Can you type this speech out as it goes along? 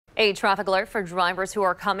A traffic alert for drivers who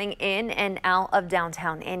are coming in and out of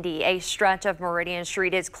downtown Indy. A stretch of Meridian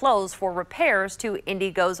Street is closed for repairs to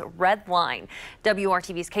IndyGo's Red Line.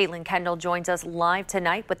 WRTV's Caitlin Kendall joins us live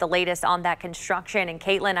tonight with the latest on that construction. And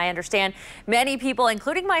Caitlin, I understand many people,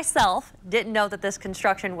 including myself, didn't know that this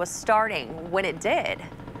construction was starting when it did.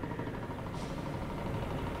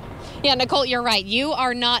 Yeah, Nicole, you're right. You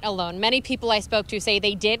are not alone. Many people I spoke to say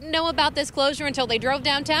they didn't know about this closure until they drove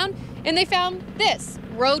downtown and they found this: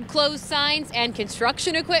 road closed signs and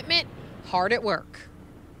construction equipment hard at work.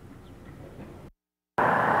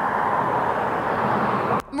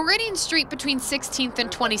 Meridian Street between 16th and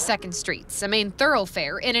 22nd Streets, a main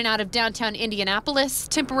thoroughfare in and out of downtown Indianapolis,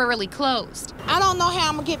 temporarily closed. I don't know how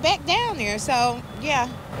I'm gonna get back down there, so yeah,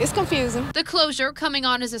 it's confusing. The closure coming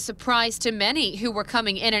on as a surprise to many who were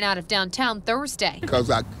coming in and out of downtown Thursday. Because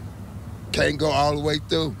I can't go all the way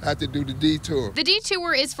through. I have to do the detour. The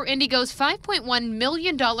detour is for IndyGo's $5.1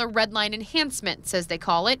 million Red Line enhancements, as they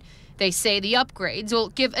call it. They say the upgrades will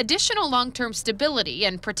give additional long-term stability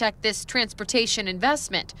and protect this transportation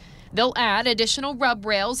investment. They'll add additional rub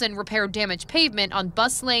rails and repair damaged pavement on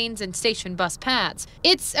bus lanes and station bus pads.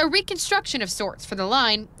 It's a reconstruction of sorts for the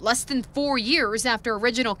line, less than 4 years after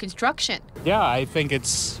original construction. Yeah, I think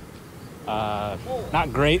it's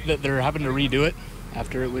not great that they're having to redo it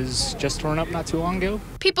after it was just torn up not too long ago.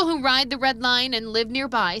 People who ride the Red Line and live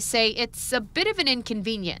nearby say it's a bit of an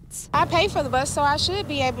inconvenience. I pay for the bus, so I should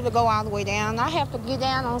be able to go all the way down. I have to get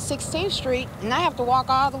down on 16th Street, and I have to walk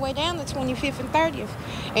all the way down to 25th and 30th.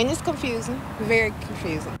 And it's confusing, very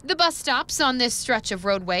confusing. The bus stops on this stretch of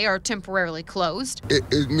roadway are temporarily closed.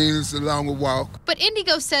 It means it's a longer walk. But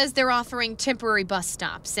IndyGo says they're offering temporary bus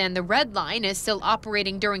stops, and the Red Line is still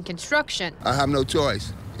operating during construction. I have no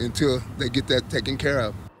choice until they get that taken care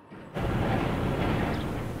of.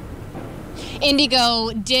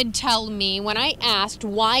 IndyGo did tell me when I asked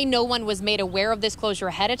why no one was made aware of this closure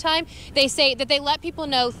ahead of time, they say that they let people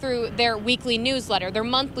know through their weekly newsletter, their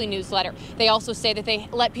monthly newsletter. They also say that they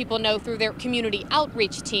let people know through their community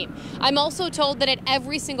outreach team. I'm also told that at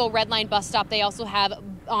every single Red Line bus stop, they also have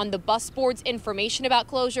on the bus boards information about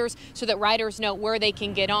closures so that riders know where they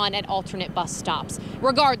can get on at alternate bus stops.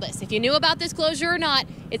 Regardless, if you knew about this closure or not,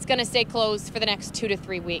 it's going to stay closed for the next 2 to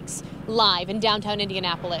 3 weeks. Live in downtown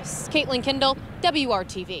Indianapolis, Caitlin Kendall,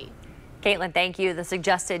 WRTV. Caitlin, thank you. The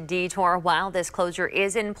suggested detour while this closure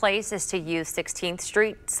is in place is to use 16th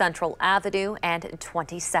Street, Central Avenue, and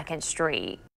 22nd Street.